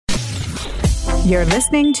You're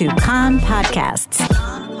listening to Kan Podcasts.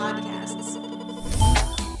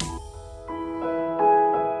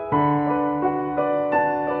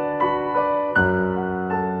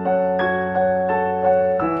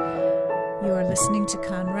 You are listening to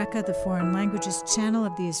Kan Reka, the foreign languages channel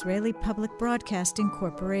of the Israeli Public Broadcasting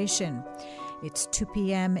Corporation. It's 2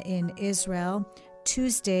 p.m. in Israel,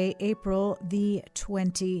 Tuesday, April the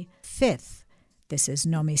 25th. This is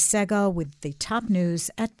Nomi Segal with the top news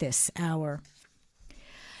at this hour.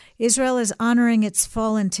 Israel is honoring its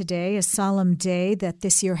fallen today, a solemn day that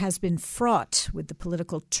this year has been fraught with the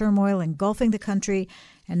political turmoil engulfing the country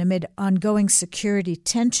and amid ongoing security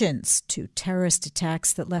tensions, two terrorist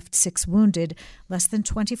attacks that left 6 wounded less than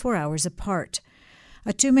 24 hours apart.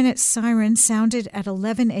 A 2-minute siren sounded at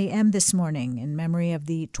 11 a.m. this morning in memory of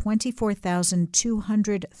the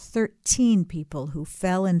 24,213 people who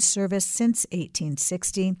fell in service since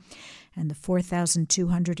 1860 and the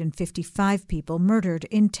 4,255 people murdered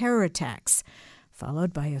in terror attacks,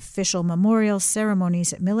 followed by official memorial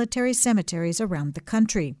ceremonies at military cemeteries around the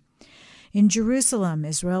country. In Jerusalem,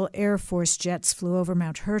 Israel Air Force jets flew over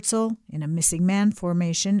Mount Herzl in a missing man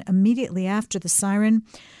formation immediately after the siren,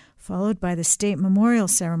 followed by the state memorial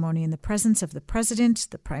ceremony in the presence of the president,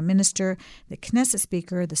 the prime minister, the Knesset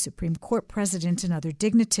speaker, the Supreme Court president, and other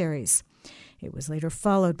dignitaries. It was later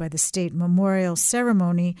followed by the state memorial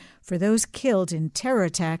ceremony for those killed in terror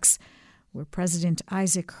attacks, where President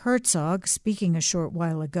Isaac Herzog, speaking a short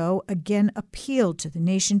while ago, again appealed to the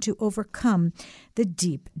nation to overcome the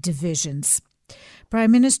deep divisions.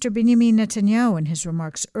 Prime Minister Benjamin Netanyahu, in his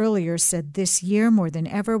remarks earlier, said this year more than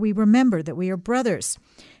ever we remember that we are brothers.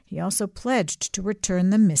 He also pledged to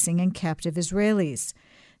return the missing and captive Israelis.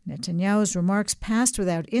 Netanyahu's remarks passed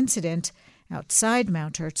without incident. Outside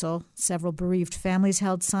Mount Herzl, several bereaved families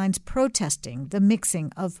held signs protesting the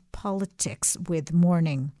mixing of politics with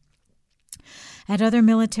mourning. At other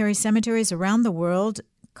military cemeteries around the world,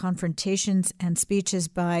 confrontations and speeches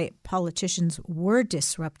by politicians were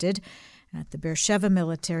disrupted. At the Beersheba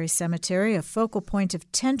Military Cemetery, a focal point of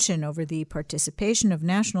tension over the participation of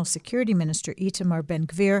National Security Minister Itamar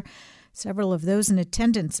Ben-Gvir, several of those in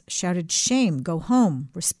attendance shouted, "Shame, go home,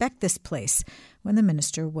 respect this place," when the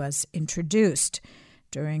minister was introduced.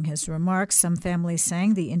 During his remarks, some families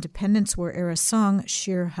sang the Independence War era song,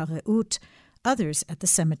 Shir HaReut. Others at the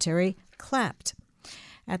cemetery clapped.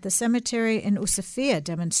 At the cemetery in Usafia,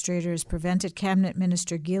 demonstrators prevented Cabinet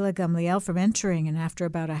Minister Gila Gamliel from entering, and after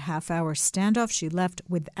about a half-hour standoff, she left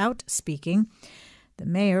without speaking. The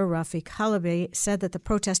mayor, Rafik Halabi, said that the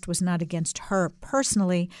protest was not against her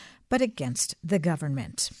personally, but against the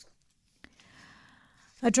government.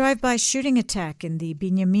 A drive-by shooting attack in the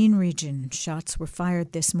Binyamin region. Shots were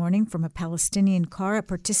fired this morning from a Palestinian car at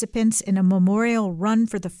participants in a memorial run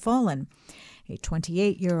for the fallen. A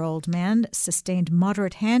 28-year-old man sustained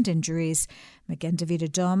moderate hand injuries. Magen David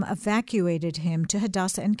Adom evacuated him to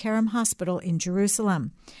Hadassah and Kerem Hospital in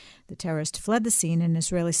Jerusalem. The terrorist fled the scene, and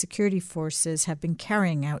Israeli security forces have been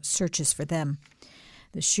carrying out searches for them.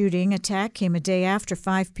 The shooting attack came a day after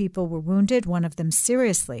 5 people were wounded, one of them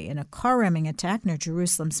seriously, in a car-ramming attack near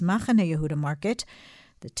Jerusalem's Machane Yehuda market.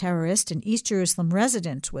 The terrorist, an East Jerusalem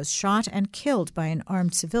resident, was shot and killed by an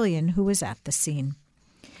armed civilian who was at the scene.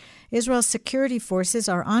 Israel's security forces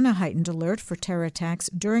are on a heightened alert for terror attacks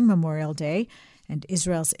during Memorial Day and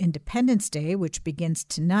Israel's Independence Day, which begins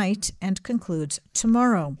tonight and concludes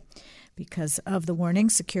tomorrow. Because of the warning,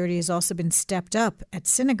 security has also been stepped up at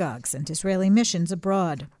synagogues and Israeli missions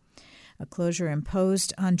abroad. A closure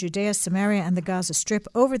imposed on Judea, Samaria, and the Gaza Strip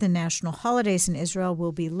over the national holidays in Israel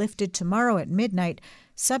will be lifted tomorrow at midnight,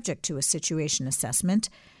 subject to a situation assessment.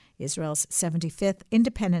 Israel's 75th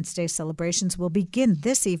Independence Day celebrations will begin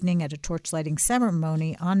this evening at a torchlighting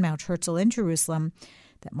ceremony on Mount Herzl in Jerusalem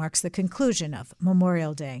that marks the conclusion of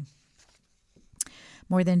Memorial Day.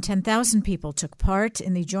 More than 10,000 people took part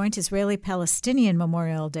in the joint Israeli-Palestinian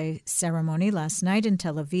Memorial Day ceremony last night in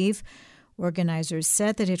Tel Aviv. Organizers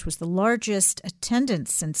said that it was the largest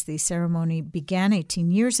attendance since the ceremony began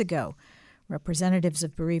 18 years ago. Representatives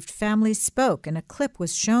of bereaved families spoke, and a clip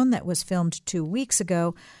was shown that was filmed 2 weeks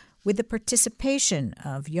ago with the participation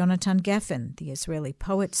of Yonatan Geffen, the Israeli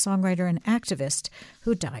poet, songwriter, and activist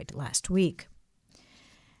who died last week.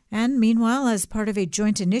 And meanwhile, as part of a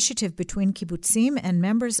joint initiative between kibbutzim and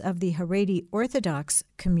members of the Haredi Orthodox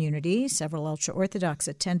community, several ultra-Orthodox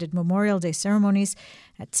attended Memorial Day ceremonies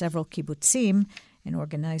at several kibbutzim. An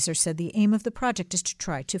organizer said the aim of the project is to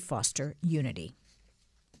try to foster unity.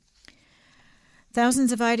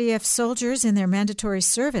 Thousands of IDF soldiers in their mandatory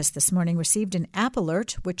service this morning received an app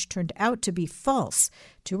alert, which turned out to be false,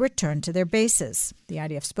 to return to their bases. The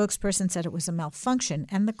IDF spokesperson said it was a malfunction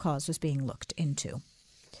and the cause was being looked into.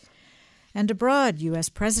 And abroad, U.S.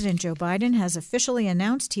 President Joe Biden has officially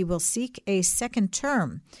announced he will seek a second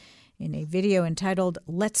term. In a video entitled,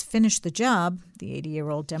 "Let's Finish the Job," the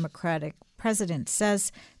 80-year-old Democratic president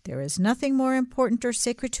says there is nothing more important or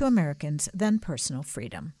sacred to Americans than personal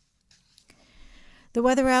freedom. The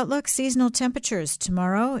weather outlook: seasonal temperatures.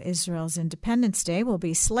 Tomorrow, Israel's Independence Day, will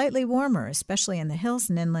be slightly warmer, especially in the hills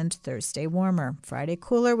and inland. Thursday, warmer. Friday,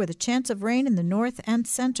 cooler with a chance of rain in the north and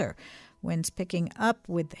center. Winds picking up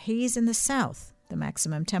with haze in the south. The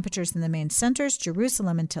maximum temperatures in the main centers: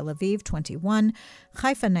 Jerusalem and Tel Aviv, 21,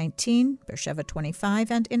 Haifa, 19, Beersheba, 25,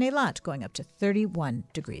 and in Eilat, going up to 31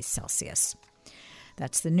 degrees Celsius.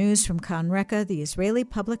 That's the news from Kan Reka, the Israeli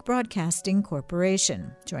Public Broadcasting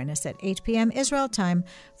Corporation. Join us at 8 p.m. Israel time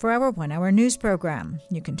for our one-hour news program.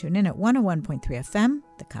 You can tune in at 101.3 FM,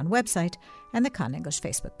 the Kan website, and the Kan English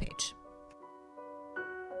Facebook page.